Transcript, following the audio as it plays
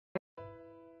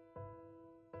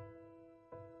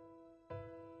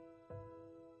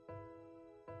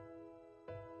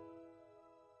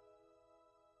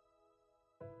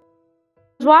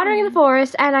was wandering in the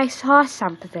forest and I saw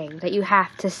something that you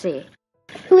have to see.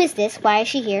 Who is this? Why is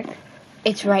she here?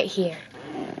 It's right here.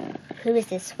 Who is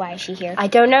this? Why is she here? I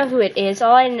don't know who it is.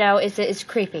 All I know is that it's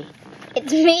creepy.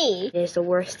 It's me. It is the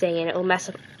worst thing and it will mess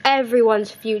up everyone's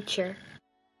future.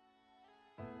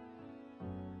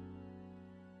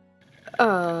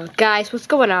 Oh, guys, what's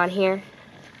going on here?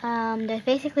 There's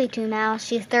basically 2 mouths.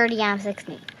 She's 30, I'm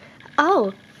 60.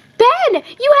 Oh, Ben,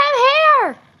 you have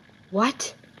hair!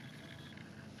 What?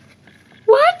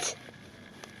 What?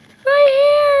 My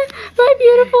hair! My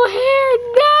beautiful hair!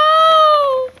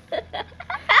 No!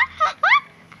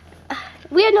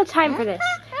 We have no time for this.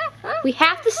 We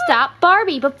have to stop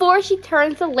Barbie before she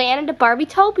turns the land into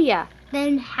Barbietopia.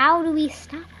 Then how do we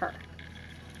stop her?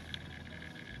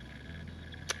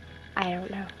 I don't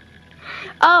know.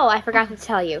 Oh, I forgot to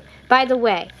tell you. By the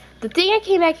way, the thing I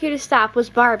came back here to stop was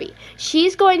Barbie.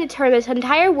 She's going to turn this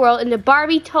entire world into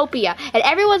Barbietopia, and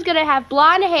everyone's going to have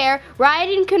blonde hair, ride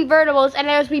in convertibles, and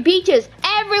there's going to be beaches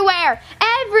everywhere!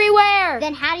 Everywhere!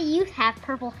 Then how do you have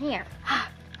purple hair?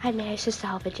 I managed to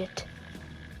salvage it.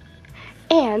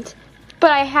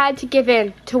 But I had to give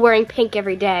in to wearing pink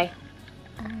every day.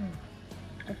 Oh,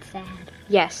 that's sad.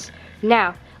 Yes.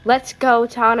 Now, let's go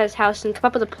to Anna's house and come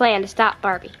up with a plan to stop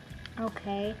Barbie.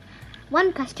 Okay.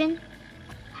 One question.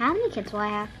 How many kids will I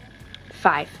have?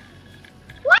 5.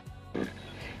 What?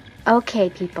 Okay,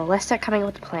 people, let's start coming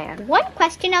up with a plan. One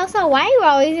question, Elsa. Why are you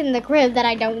always in the crib that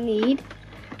I don't need?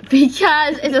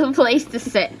 Because it's a place to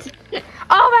sit.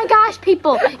 Oh my gosh,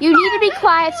 people, you need to be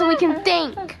quiet so we can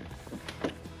think.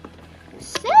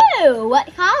 So, what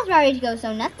caused Barbie to go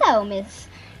so nuts, though, Miss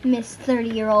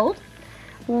 30-year-old?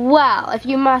 Well, if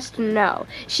you must know,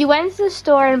 she went to the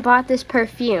store and bought this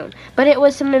perfume, but it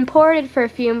was some imported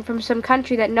perfume from some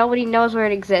country that nobody knows where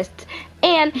it exists.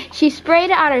 And she sprayed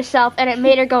it on herself, and it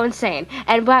made her go insane.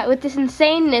 And with this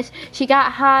insaneness,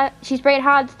 she sprayed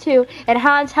Hans too, and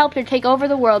Hans helped her take over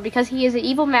the world because he is an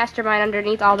evil mastermind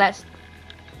underneath all that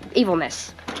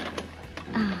evilness.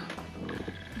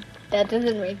 That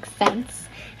doesn't make sense.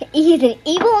 He's an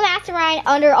evil mastermind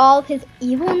under all of his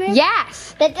evilness?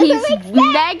 Yes! That doesn't He's make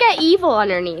sense. mega evil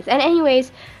underneath. And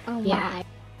anyways, yeah.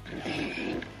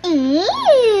 Ew,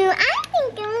 I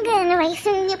think I'm gonna buy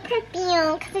some new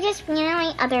perfume because I just ran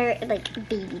out my other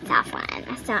baby soft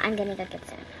one. So I'm gonna go get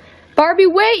some. Barbie,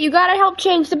 wait, you gotta help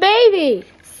change the baby.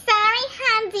 Sorry,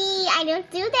 Handy, I don't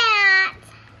do that.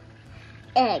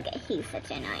 Ugh, he's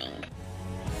such annoying.